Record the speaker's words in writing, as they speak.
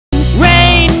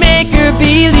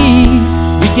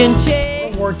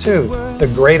World War II,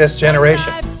 the greatest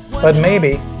generation, but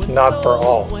maybe not for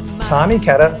all. Tom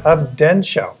Ikeda of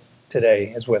Densho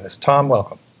today is with us. Tom,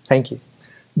 welcome. Thank you.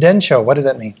 Densho, what does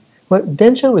that mean? Well,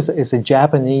 Densho is a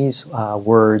Japanese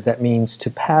word that means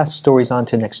to pass stories on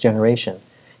to the next generation.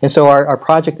 And so our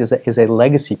project is a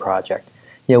legacy project.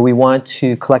 You know, we want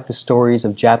to collect the stories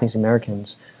of Japanese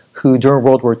Americans who during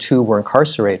World War II were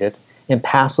incarcerated and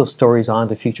pass those stories on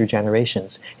to future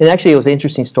generations. And actually it was an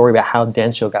interesting story about how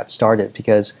Densho got started,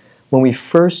 because when we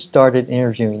first started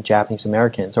interviewing Japanese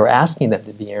Americans or asking them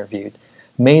to be interviewed,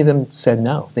 many of them said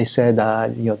no. They said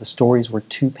the stories were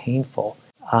too painful.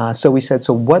 So we said,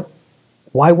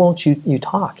 why won't you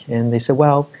talk? And they said,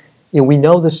 well, we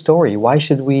know the story. Why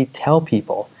should we tell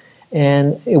people?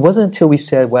 And it wasn't until we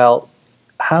said, well,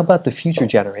 how about the future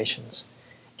generations?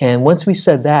 And once we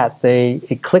said that,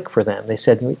 it clicked for them. They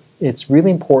said it's really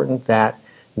important that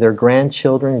their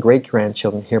grandchildren,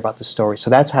 great-grandchildren hear about the story. So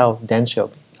that's how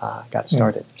Densho got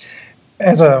started.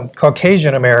 As a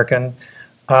Caucasian American,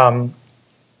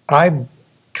 I'm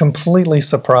completely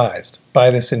surprised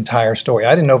by this entire story.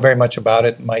 I didn't know very much about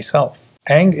it myself.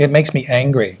 It makes me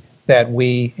angry that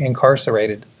we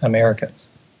incarcerated Americans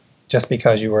just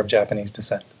because you were of Japanese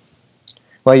descent.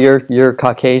 Well, you're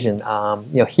Caucasian.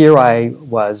 Here I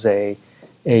was a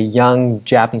young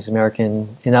Japanese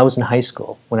American, and I was in high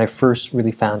school when I first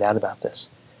really found out about this.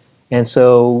 And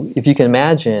so, if you can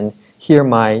imagine, here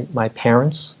my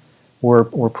parents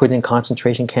were put in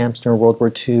concentration camps during World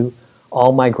War II.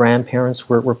 All my grandparents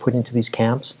were put into these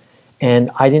camps,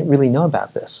 and I didn't really know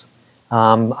about this.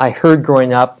 I heard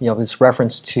growing up, this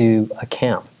reference to a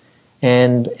camp,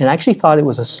 and I actually thought it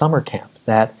was a summer camp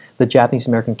that the Japanese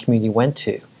American community went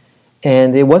to.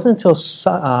 And it wasn't until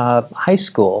high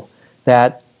school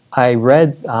that I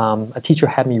read, a teacher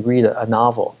had me read a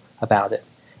novel about it.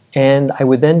 And I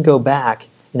would then go back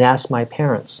and ask my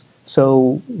parents,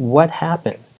 so what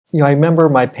happened? I remember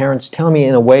my parents telling me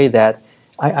in a way that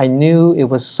I knew it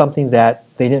was something that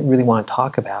they didn't really want to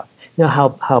talk about. You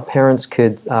know how parents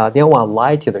could, they don't want to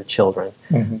lie to their children,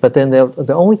 but then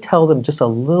they'll only tell them just a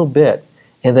little bit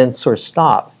and then sort of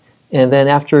stop. And then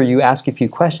after you ask a few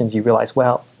questions, you realize,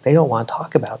 well, they don't want to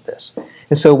talk about this.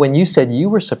 And so when you said you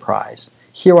were surprised,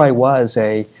 here I was,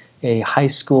 a high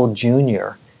school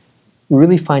junior,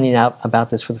 really finding out about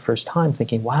this for the first time,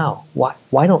 thinking, wow,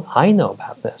 why don't I know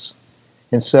about this?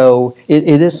 And so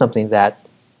it is something that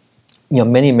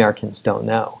many Americans don't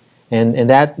know. And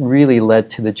that really led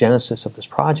to the genesis of this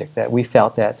project, that we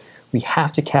felt that we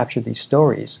have to capture these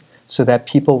stories so that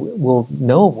people will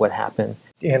know what happened.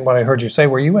 And what I heard you say,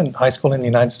 were you in high school in the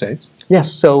United States?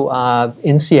 Yes, so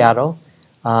in Seattle,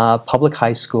 public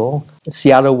high school.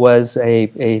 Seattle was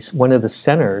one of the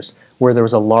centers where there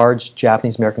was a large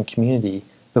Japanese American community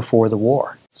before the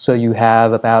war. So you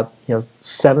have about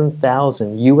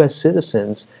 7,000 U.S.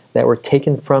 citizens that were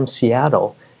taken from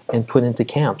Seattle and put into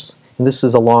camps. And this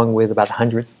is along with about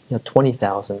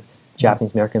 120,000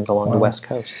 Japanese Americans along the West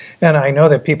Coast. And I know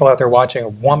that people out there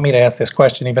watching want me to ask this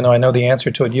question, even though I know the answer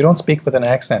to it. You don't speak with an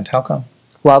accent. How come?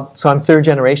 Well, so I'm third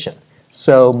generation.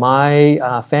 So my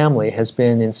family has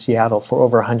been in Seattle for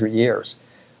over 100 years.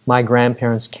 My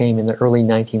grandparents came in the early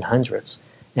 1900s.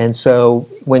 And so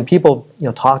when people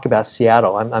talk about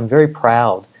Seattle, I'm very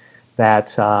proud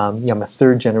that I'm a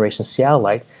third generation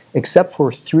Seattleite, except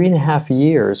for 3.5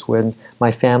 years when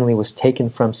my family was taken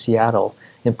from Seattle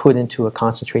and put into a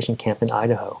concentration camp in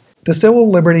Idaho. The Civil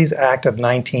Liberties Act of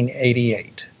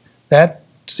 1988, that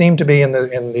seemed to be in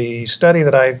the study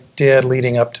that I did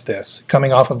leading up to this,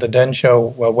 coming off of the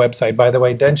Densho website. By the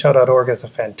way, densho.org is a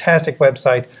fantastic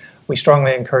website. We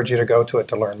strongly encourage you to go to it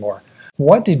to learn more.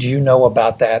 What did you know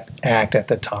about that act at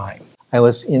the time? I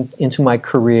was into my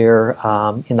career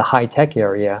in the high-tech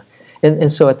area,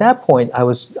 and so at that point I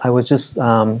was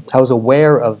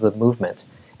aware of the movement.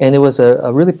 And it was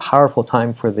a really powerful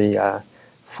time for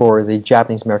the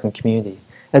Japanese American community.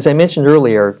 As I mentioned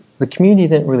earlier, the community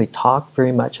didn't really talk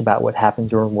very much about what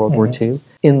happened during World War II.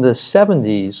 In the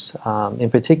 70s, in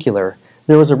particular,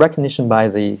 there was a recognition by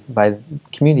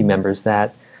community members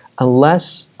that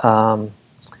unless the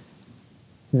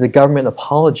government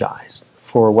apologized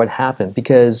for what happened,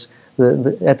 because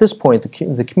at this point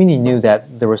the community knew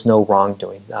that there was no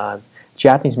wrongdoing.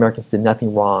 Japanese Americans did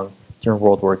nothing wrong during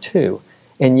World War II.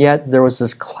 And yet there was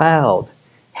this cloud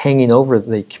hanging over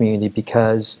the community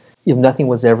because nothing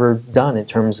was ever done in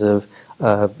terms of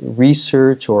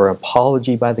research or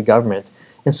apology by the government.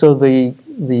 And so the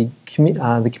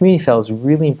community felt it was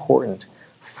really important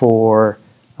for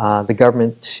the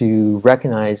government to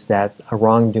recognize that a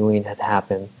wrongdoing had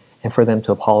happened and for them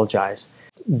to apologize.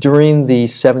 During the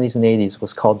 70s and 80s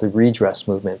was called the redress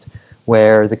movement,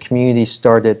 where the community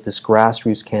started this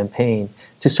grassroots campaign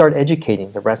to start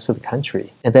educating the rest of the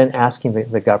country and then asking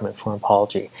the government for an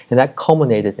apology. And that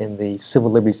culminated in the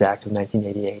Civil Liberties Act of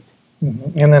 1988.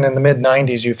 And then in the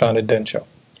mid-90s, you founded Densho.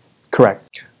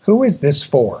 Correct. Who is this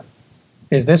for?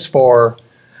 Is this for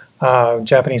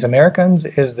Japanese Americans?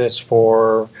 Is this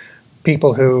for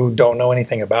people who don't know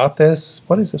anything about this?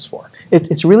 What is this for?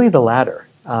 It's really the latter.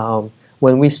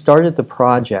 When we started the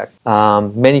project,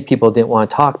 many people didn't want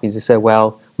to talk because they said,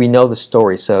 well, we know the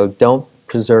story, so don't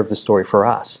preserve the story for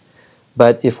us.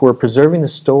 But if we're preserving the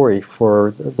story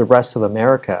for the rest of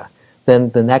America, then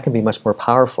that can be much more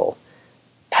powerful.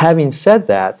 Having said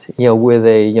that, with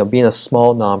being a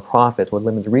small nonprofit with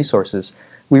limited resources,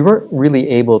 we weren't really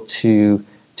able to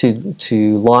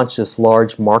launch this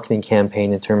large marketing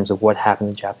campaign in terms of what happened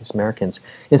to Japanese Americans.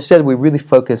 Instead, we really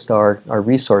focused our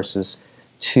resources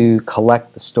to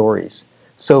collect the stories.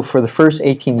 So for the first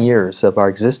 18 years of our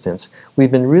existence,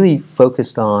 we've been really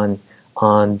focused on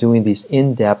doing these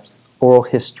in-depth oral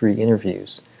history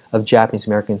interviews of Japanese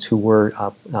Americans who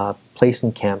were placed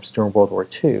in camps during World War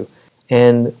II.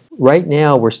 And right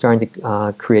now we're starting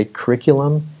to create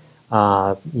curriculum,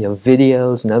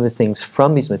 videos and other things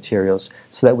from these materials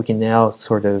so that we can now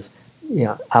sort of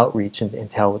outreach and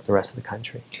tell the rest of the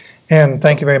country. And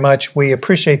thank you very much. We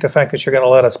appreciate the fact that you're going to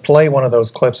let us play one of those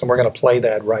clips, and we're going to play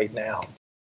that right now.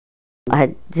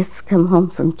 I just come home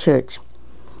from church,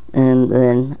 and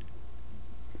then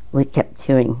we kept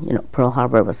hearing, Pearl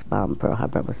Harbor was bombed, Pearl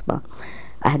Harbor was bombed.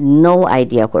 I had no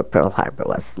idea where Pearl Harbor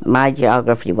was. My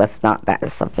geography was not that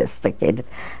sophisticated.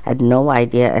 I had no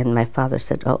idea, and my father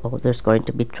said, oh, there's going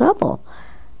to be trouble.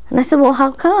 And I said, well,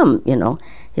 how come,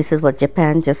 He said, well,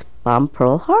 Japan just bombed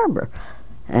Pearl Harbor.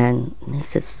 And he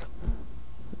says,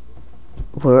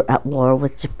 we're at war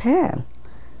with Japan.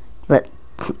 But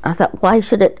I thought, why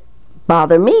should it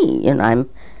bother me? I'm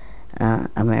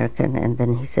American. And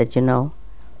then he said,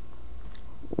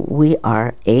 we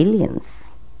are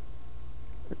aliens.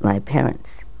 My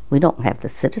parents, we don't have the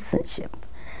citizenship,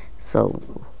 so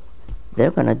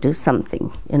they're going to do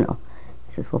something, He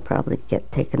says, we'll probably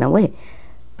get taken away.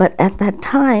 But at that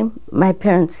time, my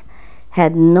parents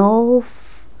had no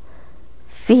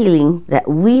feeling that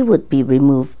we would be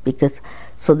removed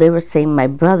so they were saying my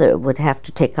brother would have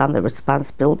to take on the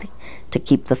responsibility to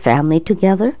keep the family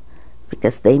together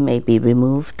because they may be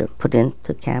removed or put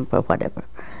into camp or whatever.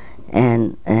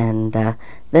 And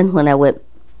then when I went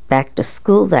back to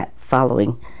school that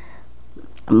following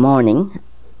morning,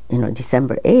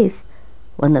 December 8th,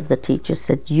 one of the teachers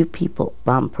said, you people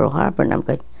bombed Pearl Harbor. And I'm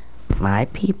going, my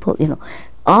people?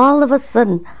 All of a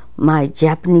sudden, my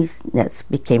Japanese-ness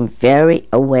became very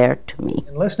aware to me.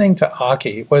 And listening to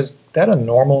Aki, was that a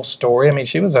normal story? I mean,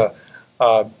 she was a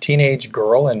teenage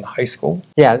girl in high school.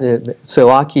 Yeah, so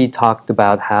Aki talked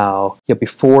about how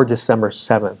before December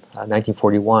 7th,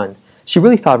 1941, she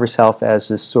really thought of herself as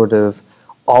this sort of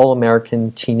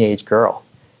all-American teenage girl.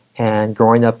 And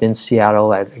growing up in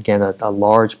Seattle at, again, a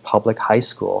large public high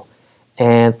school,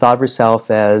 and thought of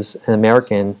herself as an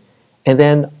American. And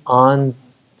then on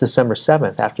December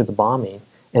 7th, after the bombing,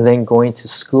 and then going to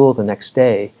school the next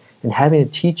day, and having a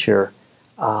teacher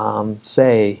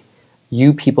say,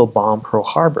 you people bombed Pearl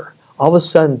Harbor. All of a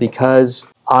sudden,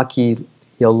 because Aki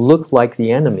looked like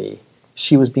the enemy,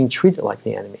 she was being treated like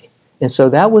the enemy. And so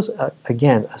that was,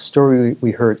 again, a story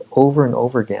we heard over and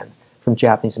over again from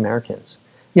Japanese Americans.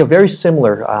 Very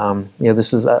similar,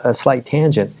 this is a slight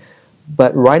tangent,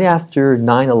 but right after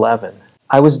 9/11,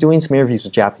 I was doing some interviews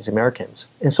with Japanese Americans.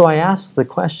 And so I asked the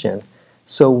question,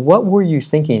 so what were you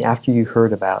thinking after you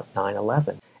heard about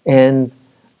 9/11? And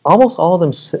almost all of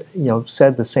them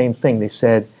said the same thing. They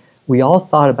said, we all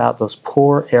thought about those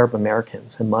poor Arab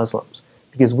Americans and Muslims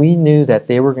because we knew that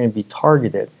they were going to be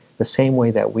targeted the same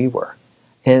way that we were.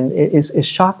 And it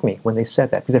shocked me when they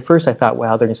said that, because at first I thought,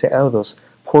 wow, they're going to say, oh, those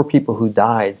poor people who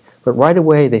died. But right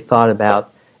away they thought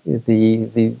about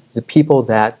the people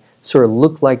that sort of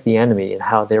looked like the enemy and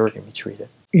how they were going to be treated.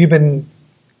 You've been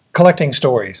collecting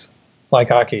stories like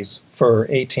Aki's for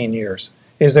 18 years.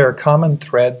 Is there a common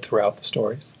thread throughout the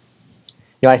stories?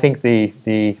 I think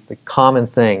the common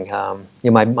thing,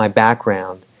 my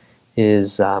background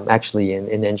is actually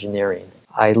in engineering.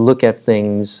 I look at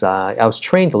things, I was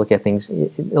trained to look at things a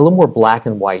little more black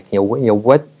and white.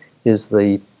 What is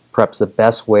perhaps the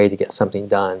best way to get something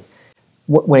done?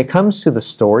 When it comes to the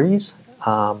stories,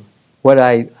 what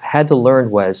I had to learn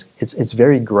was it's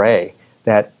very gray,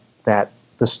 that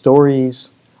the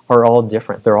stories are all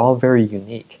different. They're all very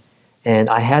unique. And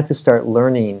I had to start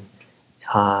learning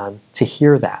to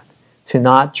hear that, to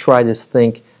not try to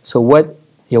think, so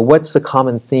what's the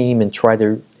common theme, and try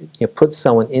to put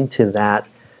someone into that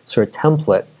sort of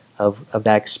template of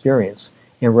that experience,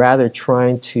 and rather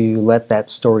trying to let that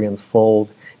story unfold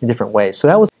in different ways. So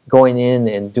that was going in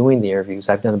and doing the interviews.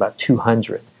 I've done about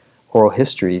 200 oral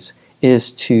histories,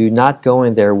 is to not go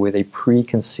in there with a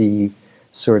preconceived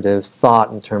sort of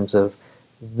thought in terms of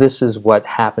this is what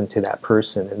happened to that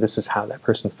person and this is how that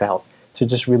person felt, to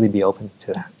just really be open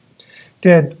to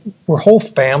that. Were whole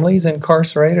families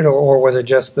incarcerated, or was it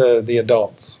just the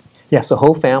adults? Yeah, so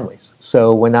whole families.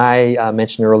 So when I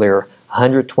mentioned earlier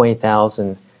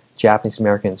 120,000 Japanese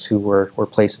Americans who were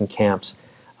placed in camps,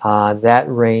 that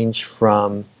ranged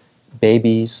from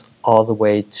babies all the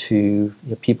way to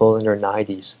people in their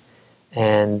 90s.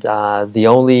 And the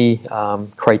only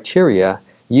criteria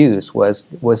used was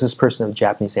this person of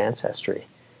Japanese ancestry.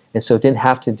 And so it didn't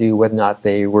have to do whether or not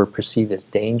they were perceived as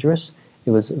dangerous.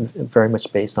 It was very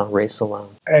much based on race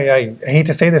alone. I hate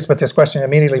to say this, but this question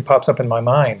immediately pops up in my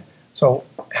mind. So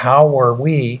how were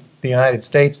we, the United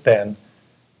States, then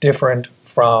different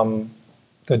from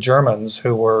the Germans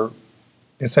who were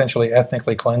essentially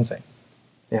ethnically cleansing?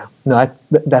 Yeah, no,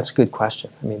 that's a good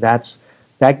question. I mean,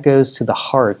 that goes to the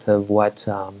heart of what,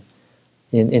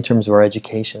 in terms of our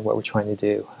education, what we're trying to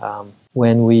do.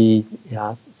 When we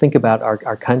think about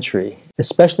our country,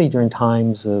 especially during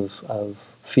times of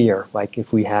fear, like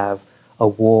if we have a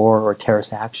war or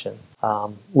terrorist action,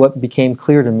 what became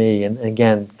clear to me, and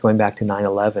again, going back to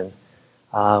 9/11,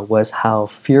 was how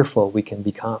fearful we can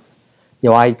become.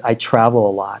 I travel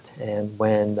a lot, and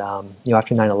when,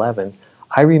 after 9/11,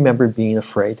 I remember being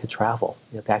afraid to travel,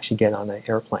 to actually get on an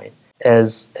airplane.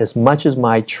 As much as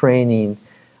my training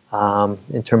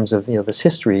in terms of this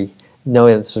history,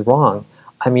 knowing this is wrong,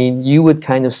 I mean, you would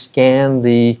kind of scan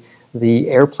the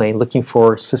airplane looking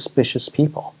for suspicious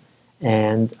people,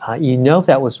 and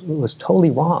that was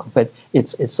totally wrong. But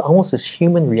it's almost this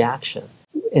human reaction.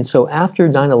 And so after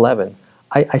 9/11,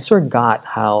 I sort of got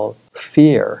how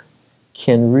fear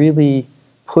can really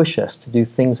push us to do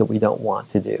things that we don't want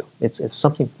to do. It's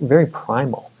something very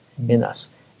primal in us.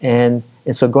 And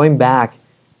so going back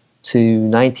to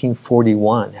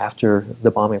 1941, after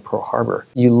the bombing of Pearl Harbor,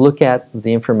 you look at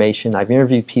the information. I've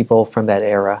interviewed people from that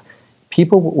era.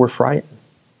 People were frightened.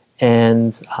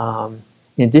 And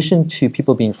in addition to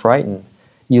people being frightened,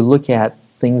 you look at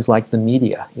things like the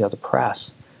media, the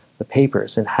press, the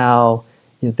papers, and how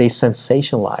they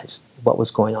sensationalized what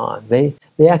was going on. They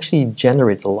actually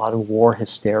generated a lot of war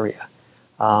hysteria.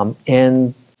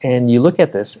 And you look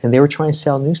at this, and they were trying to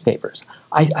sell newspapers.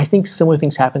 I think similar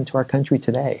things happen to our country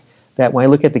today. That when I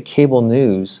look at the cable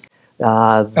news,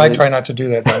 I try not to do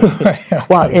that, by the way.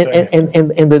 Well,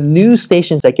 and the news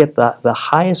stations that get the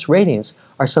highest ratings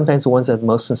are sometimes the ones that are the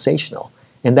most sensational.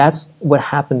 And that's what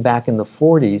happened back in the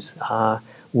 40s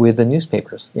with the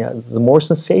newspapers. The more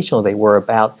sensational they were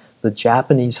about the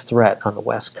Japanese threat on the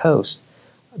West Coast,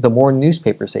 the more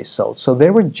newspapers they sold. So they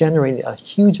were generating a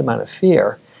huge amount of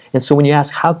fear. And so when you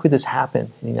ask how could this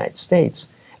happen in the United States,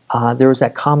 there was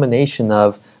that combination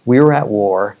of we were at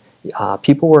war,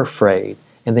 people were afraid,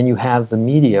 and then you have the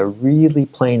media really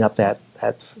playing up that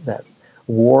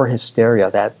war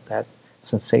hysteria, that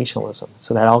sensationalism.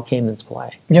 So that all came into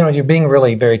play. You're being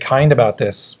really very kind about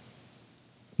this.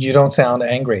 You don't sound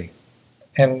angry.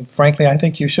 And frankly, I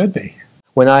think you should be.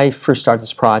 When I first started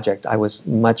this project, I was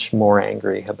much more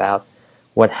angry about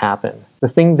what happened. The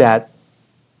thing that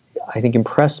I think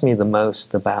impressed me the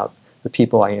most about the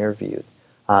people I interviewed,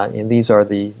 and these are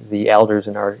the elders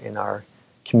in our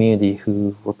community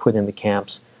who were put in the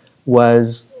camps,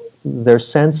 was their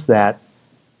sense that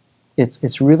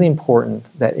it's really important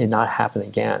that it not happen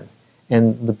again.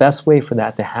 And the best way for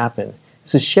that to happen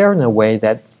is to share in a way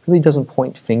that really doesn't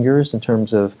point fingers in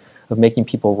terms of making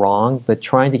people wrong, but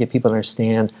trying to get people to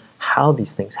understand how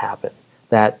these things happen.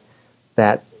 That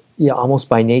almost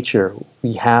by nature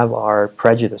we have our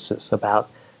prejudices about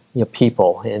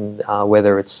people, and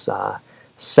whether it's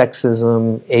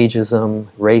sexism, ageism,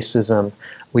 racism,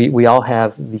 we all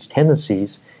have these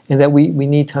tendencies, and that we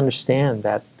need to understand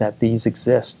that these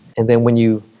exist. And then when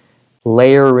you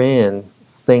layer in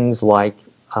things like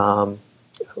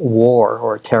war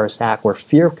or a terrorist act where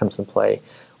fear comes into play,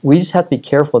 we just have to be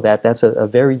careful that that's a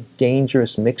very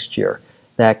dangerous mixture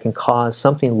that can cause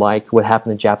something like what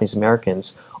happened to Japanese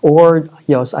Americans, or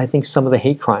I think some of the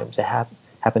hate crimes that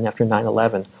happened after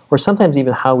 9/11, or sometimes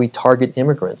even how we target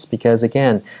immigrants, because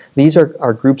again, these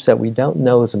are groups that we don't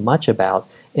know as much about,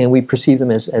 and we perceive them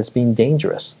as being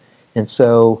dangerous. And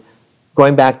so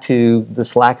going back to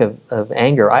this lack of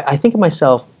anger, I think of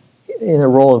myself in a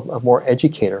role of more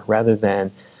educator rather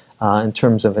than in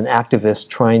terms of an activist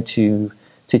trying to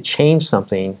change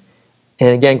something. And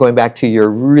again, going back to your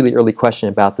really early question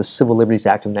about the Civil Liberties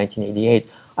Act of 1988,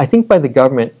 I think by the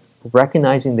government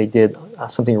recognizing they did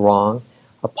something wrong,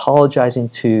 apologizing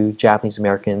to Japanese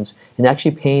Americans, and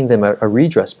actually paying them a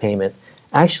redress payment,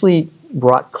 actually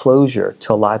brought closure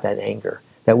to a lot of that anger,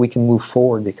 that we can move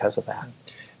forward because of that.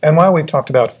 And while we've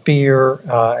talked about fear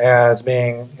as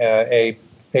being a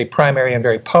primary and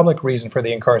very public reason for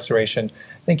the incarceration,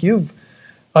 I think you've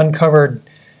uncovered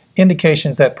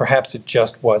indications that perhaps it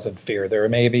just wasn't fear. There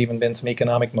may have even been some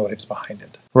economic motives behind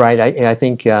it. Right. I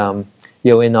think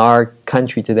in our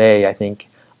country today, I think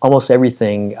almost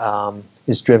everything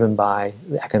is driven by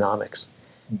the economics.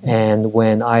 Mm-hmm. And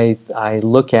when I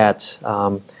look at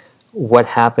what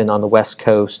happened on the West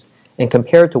Coast and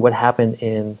compare it to what happened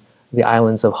in the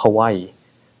islands of Hawaii.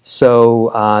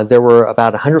 So there were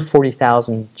about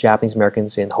 140,000 Japanese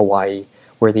Americans in Hawaii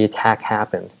where the attack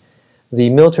happened. The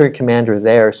military commander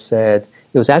there said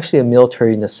it was actually a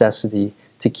military necessity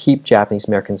to keep Japanese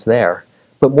Americans there.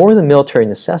 But more than military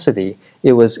necessity,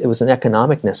 it was an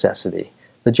economic necessity.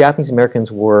 The Japanese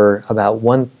Americans were about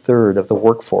 1/3 of the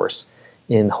workforce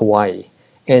in Hawaii.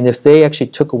 And if they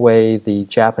actually took away the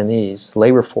Japanese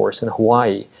labor force in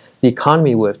Hawaii, the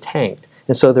economy would have tanked.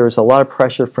 And so there was a lot of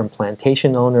pressure from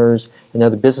plantation owners and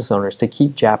other business owners to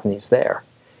keep Japanese there.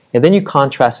 And then you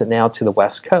contrast it now to the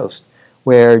West Coast,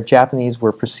 where Japanese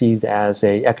were perceived as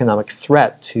an economic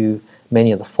threat to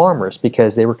many of the farmers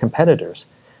because they were competitors.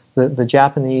 The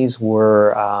Japanese were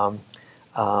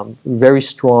very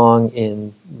strong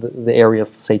in the area of,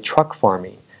 say, truck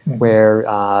farming, mm-hmm. where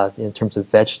in terms of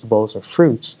vegetables and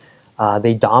fruits,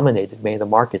 they dominated many of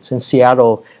the markets. In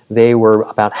Seattle, they were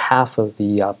about half of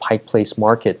the Pike Place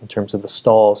market in terms of the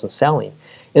stalls and selling.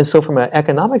 And so from an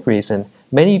economic reason,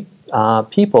 many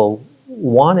people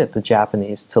wanted the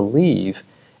Japanese to leave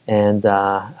and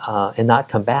not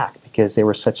come back because they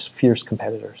were such fierce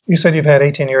competitors. You said you've had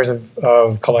 18 years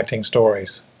of collecting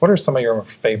stories. What are some of your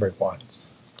favorite ones?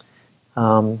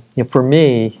 For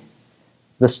me,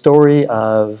 the story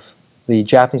of the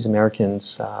Japanese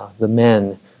Americans, the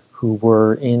men who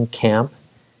were in camp,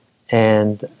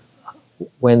 and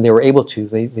when they were able to,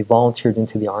 they volunteered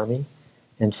into the army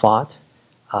and fought.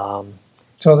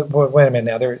 So wait a minute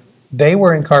now. They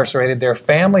were incarcerated, their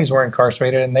families were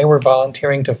incarcerated, and they were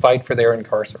volunteering to fight for their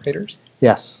incarcerators?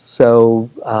 Yes. So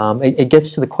it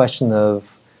gets to the question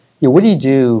of, what do you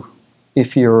do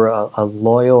if you're a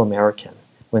loyal American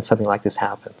when something like this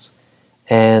happens?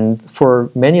 And for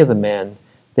many of the men,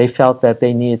 they felt that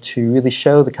they needed to really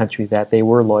show the country that they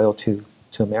were loyal to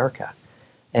America.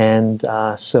 And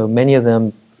so many of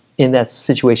them, in that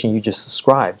situation you just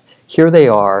described, here they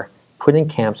are, put in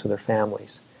camps with their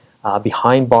families,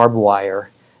 behind barbed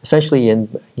wire, essentially in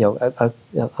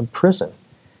a prison,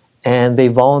 and they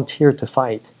volunteered to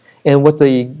fight. And what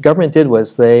the government did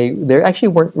was they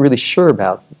actually weren't really sure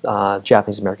about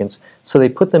Japanese Americans, so they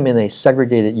put them in a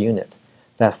segregated unit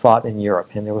that fought in Europe,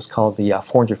 and it was called the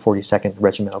 442nd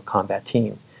Regimental Combat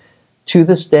Team. To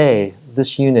this day,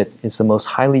 this unit is the most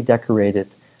highly decorated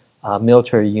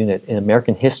military unit in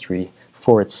American history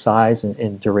for its size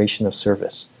and duration of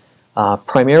service.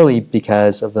 Primarily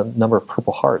because of the number of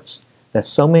Purple Hearts, that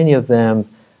so many of them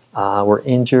were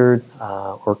injured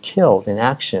or killed in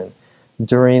action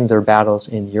during their battles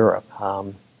in Europe.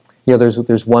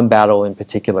 There's one battle in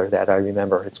particular that I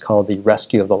remember. It's called the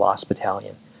Rescue of the Lost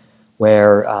Battalion,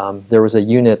 where there was a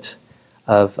unit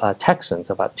of Texans,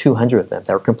 about 200 of them,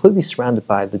 that were completely surrounded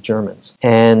by the Germans.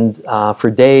 And for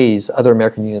days, other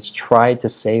American units tried to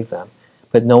save them,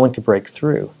 but no one could break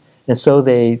through. And so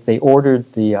they ordered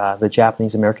the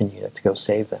Japanese American unit to go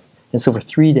save them. And so for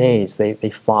 3 days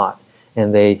they fought,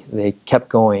 and they kept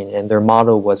going, and their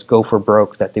motto was "Go for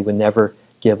broke," that they would never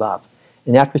give up.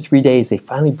 And after 3 days they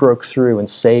finally broke through and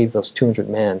saved those 200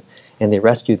 men, and they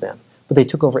rescued them. But they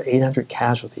took over 800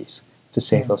 casualties to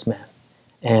save those men.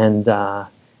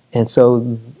 And so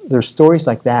there's stories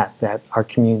like that our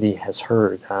community has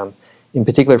heard. In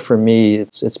particular for me,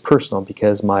 it's personal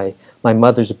because my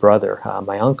mother's brother,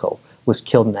 my uncle, was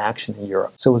killed in action in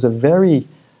Europe. So it was a very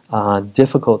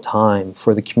difficult time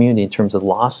for the community in terms of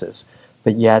losses,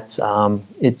 but yet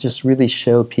it just really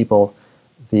showed people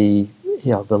the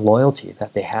loyalty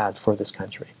that they had for this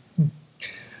country.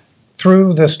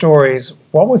 Through the stories,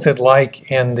 what was it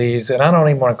like in these, and I don't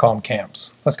even want to call them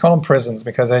camps, let's call them prisons,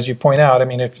 because as you point out, I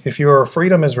mean, if your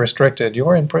freedom is restricted,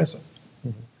 you're in prison.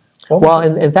 Well,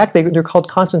 in fact, they're called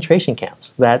concentration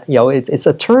camps. That it's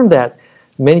a term that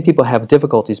many people have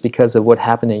difficulties because of what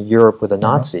happened in Europe with the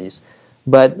Nazis.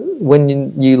 But when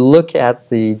you look at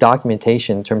the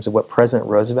documentation in terms of what President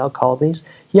Roosevelt called these,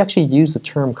 he actually used the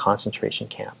term concentration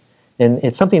camp. And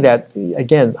it's something that,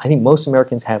 again, I think most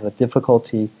Americans have a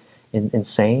difficulty in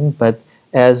saying, but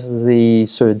as the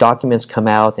sort of documents come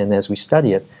out and as we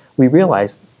study it, we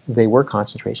realize they were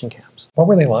concentration camps. What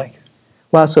were they like?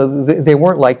 Well, so they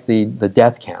weren't like the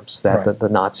death camps that Right. the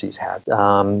Nazis had.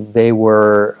 They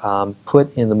were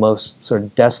put in the most sort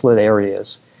of desolate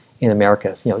areas in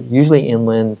America, usually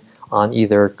inland on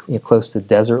either close to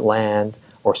desert land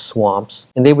or swamps.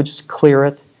 And they would just clear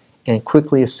it and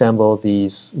quickly assemble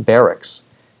these barracks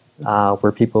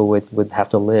where people would have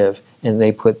to live. And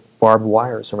they put barbed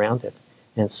wires around it.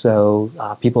 And so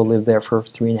people lived there for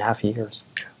 3.5 years.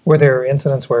 Were there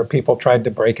incidents where people tried to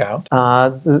break out?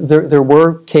 There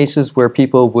were cases where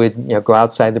people would go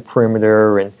outside the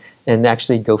perimeter and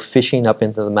actually go fishing up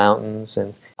into the mountains,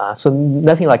 and so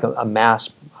nothing like a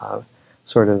mass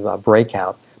sort of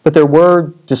breakout. But there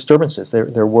were disturbances.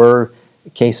 There were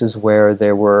cases where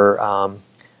there were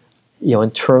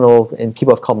internal, and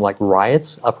people have called them like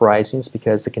riots, uprisings,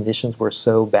 because the conditions were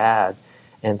so bad,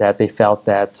 and that they felt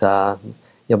that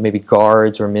maybe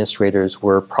guards or administrators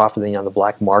were profiting on the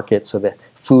black market, so that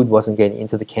food wasn't getting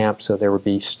into the camp, so there would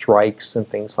be strikes and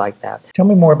things like that. Tell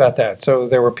me more about that. So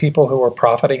there were people who were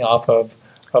profiting off of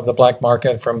the black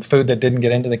market from food that didn't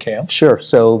get into the camp? Sure.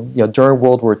 So during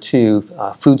World War II,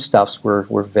 foodstuffs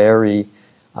were very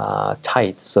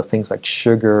tight. So things like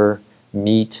sugar,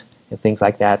 meat, and things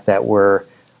like that were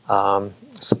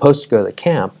supposed to go to the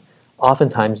camp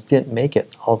oftentimes didn't make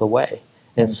it all the way.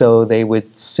 And so they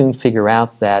would soon figure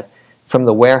out that from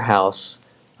the warehouse,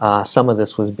 some of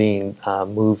this was being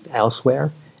moved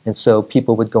elsewhere. And so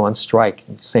people would go on strike,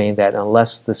 saying that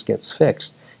unless this gets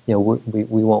fixed, we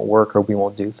won't work or we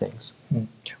won't do things.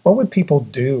 What would people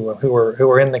do who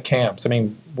were in the camps? I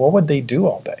mean, what would they do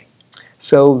all day?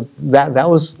 So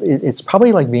it's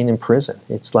probably like being in prison.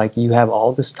 It's like you have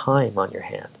all this time on your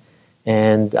hand.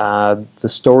 And the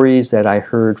stories that I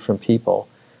heard from people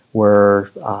were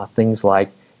things like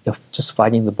just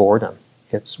fighting the boredom.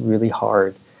 It's really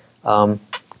hard. A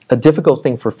difficult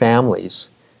thing for families,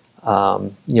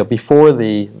 before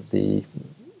the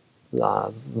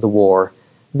war,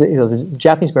 the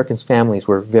Japanese American families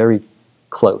were very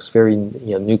close, very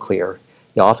nuclear.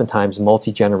 Oftentimes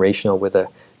multi-generational with a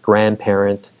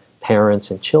grandparent,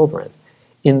 parents, and children.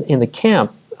 In the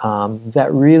camp, that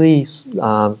really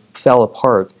fell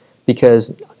apart,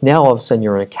 because now all of a sudden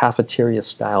you're in a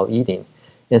cafeteria-style eating.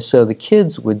 And so the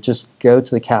kids would just go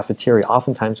to the cafeteria,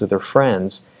 oftentimes with their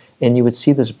friends, and you would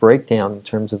see this breakdown in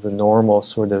terms of the normal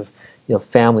sort of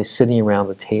family sitting around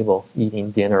the table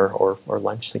eating dinner or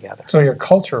lunch together. So your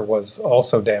culture was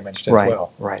also damaged as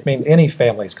well. Right. I mean, any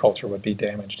family's culture would be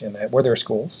damaged in that. Were there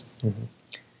schools? Mm-hmm.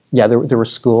 Yeah, there were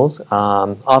schools.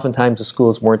 Oftentimes the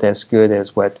schools weren't as good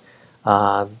as what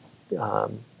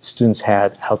students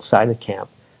had outside the camp,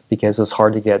 because it was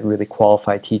hard to get really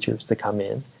qualified teachers to come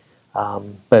in.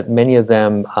 But many of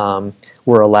them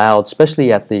were allowed,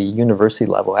 especially at the university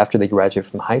level, after they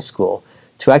graduated from high school,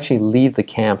 to actually leave the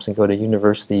camps and go to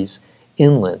universities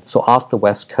inland, so off the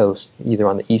West Coast, either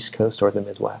on the East Coast or the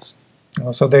Midwest.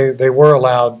 So they were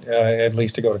allowed at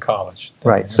least to go to college.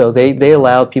 Right. So they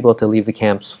allowed people to leave the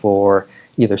camps for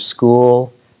either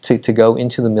school, to go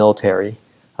into the military,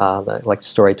 like the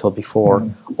story I told before,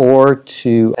 or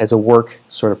to as a work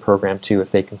sort of program too,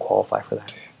 if they can qualify for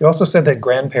that. You also said that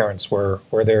grandparents were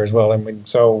there as well. And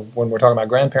so when we're talking about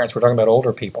grandparents, we're talking about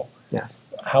older people. Yes.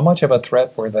 How much of a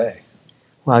threat were they?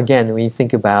 Well, again, when you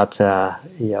think about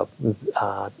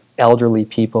elderly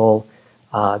people,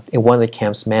 in one of the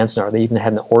camps, Manzanar, they even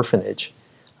had an orphanage.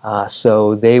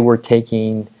 So they were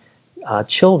taking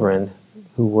children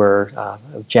who were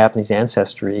of Japanese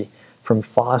ancestry from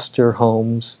foster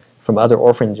homes, from other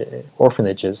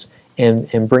orphanages,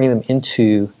 and bringing them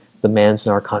into the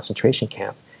Manzanar concentration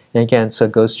camp. And again, so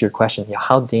it goes to your question,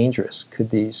 how dangerous could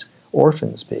these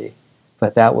orphans be?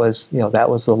 But that was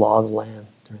the law of the land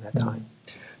during that time.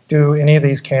 Do any of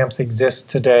these camps exist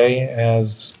today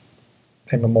as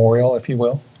a memorial, if you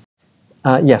will?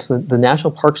 Yes, the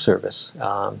National Park Service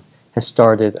has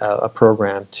started a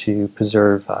program to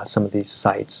preserve some of these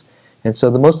sites. And so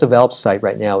the most developed site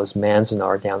right now is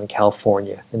Manzanar down in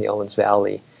California in the Owens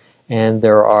Valley. And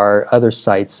there are other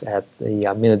sites at the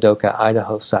Minidoka,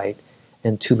 Idaho site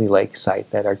and Tule Lake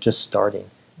site that are just starting.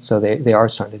 So they are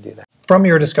starting to do that. From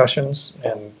your discussions,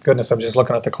 and goodness, I'm just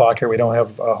looking at the clock here, we don't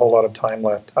have a whole lot of time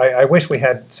left. I wish we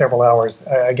had several hours.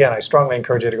 Again, I strongly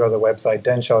encourage you to go to the website,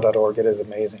 densho.org. It is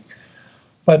amazing.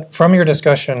 But from your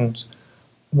discussions,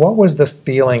 what was the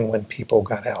feeling when people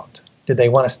got out? Did they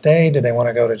want to stay? Did they want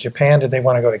to go to Japan? Did they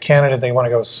want to go to Canada? Did they want to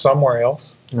go somewhere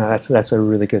else? No, that's a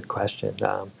really good question.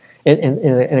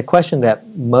 And a question that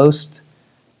most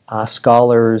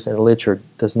scholars and literature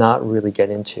does not really get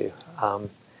into.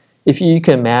 if you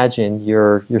can imagine,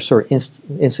 you're sort of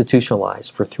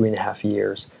institutionalized for 3.5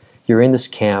 years. You're in this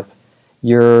camp.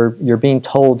 You're being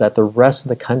told that the rest of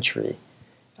the country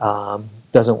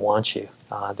doesn't want you.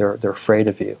 They're afraid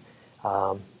of you.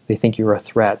 They think you're a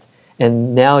threat.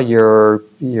 And now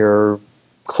you're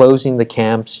closing the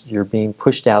camps. You're being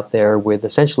pushed out there with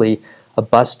essentially a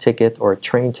bus ticket or a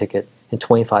train ticket and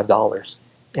 $25,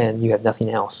 and you have nothing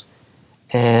else.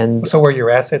 And so were your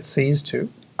assets seized too?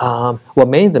 well,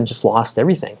 many of them just lost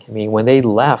everything. I mean, when they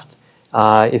left,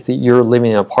 if you're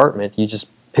living in an apartment, you just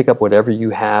pick up whatever you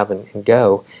have and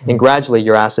go. And gradually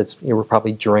your assets were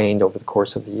probably drained over the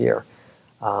course of the year.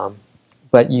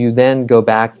 But you then go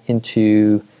back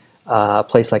into a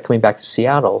place like coming back to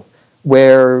Seattle,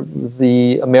 where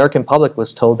the American public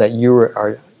was told that you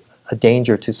are a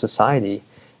danger to society.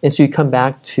 And so you come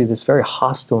back to this very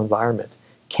hostile environment.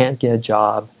 Can't get a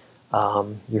job.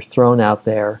 You're thrown out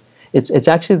there. It's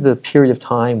actually the period of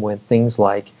time when things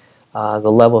like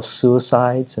the level of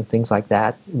suicides and things like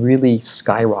that really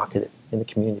skyrocketed in the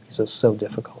community because it was so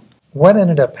difficult. What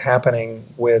ended up happening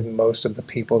with most of the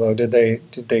people, though? Did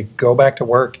they go back to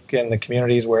work in the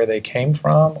communities where they came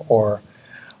from, or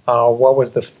what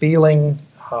was the feeling?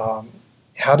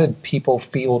 How did people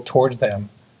feel towards them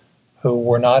who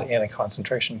were not in a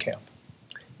concentration camp?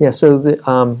 Yeah, so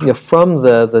from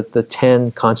the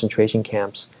 10 concentration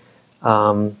camps,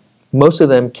 most of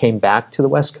them came back to the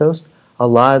West Coast. A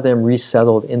lot of them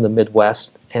resettled in the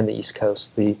Midwest and the East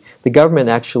Coast. The government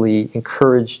actually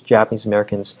encouraged Japanese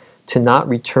Americans to not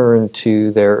return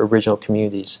to their original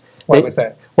communities. Why was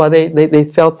that? Well, they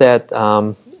felt that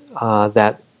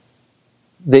that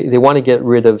they want to get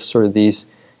rid of sort of these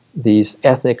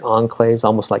ethnic enclaves,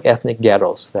 almost like ethnic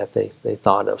ghettos that they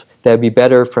thought of. That would be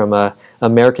better from an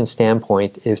American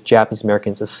standpoint if Japanese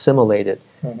Americans assimilated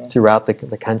throughout the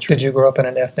country. Did you grow up in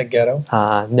an ethnic ghetto?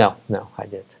 No, I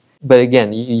didn't. But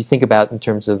again, you think about in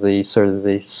terms of the sort of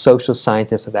the social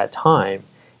scientists of that time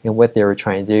and what they were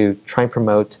trying to do, try and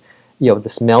promote,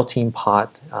 this melting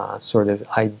pot sort of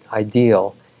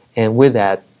ideal. And with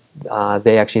that,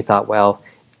 they actually thought, well,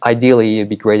 ideally it'd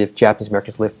be great if Japanese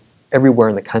Americans lived everywhere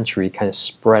in the country, kind of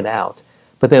spread out.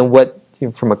 But then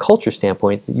from a culture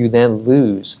standpoint, you then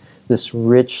lose this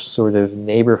rich sort of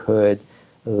neighborhood,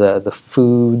 the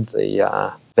food,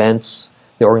 the events,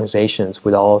 the organizations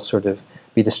would all sort of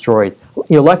be destroyed.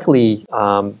 Luckily,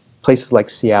 places like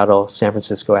Seattle, San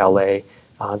Francisco, LA,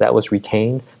 that was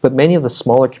retained, but many of the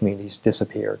smaller communities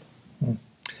disappeared.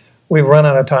 We've run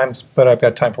out of time, but I've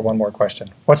got time for one more question.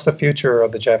 What's the future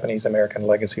of the Japanese American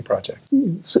Legacy Project?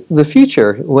 So the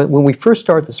future, when we first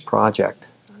started this project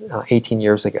 18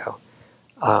 years ago,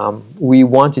 we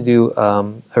wanted to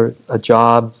do a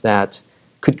job that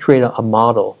could create a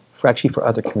model for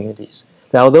other communities.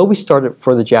 Now, although we started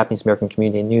for the Japanese American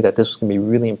community and knew that this was going to be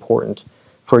really important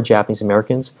for Japanese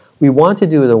Americans, we wanted to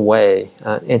do it in a way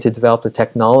and to develop the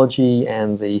technology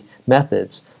and the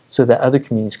methods so that other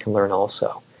communities can learn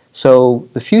also. So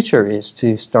the future is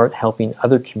to start helping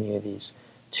other communities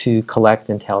to collect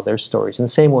and tell their stories in the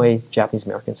same way Japanese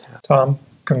Americans have. Tom,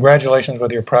 congratulations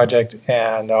with your project,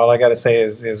 and all I got to say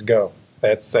is go.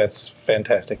 That's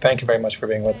fantastic. Thank you very much for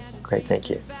being with us. Great, thank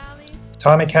you.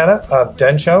 Tom Ikeda of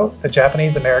Densho, the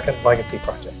Japanese American Legacy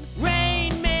Project.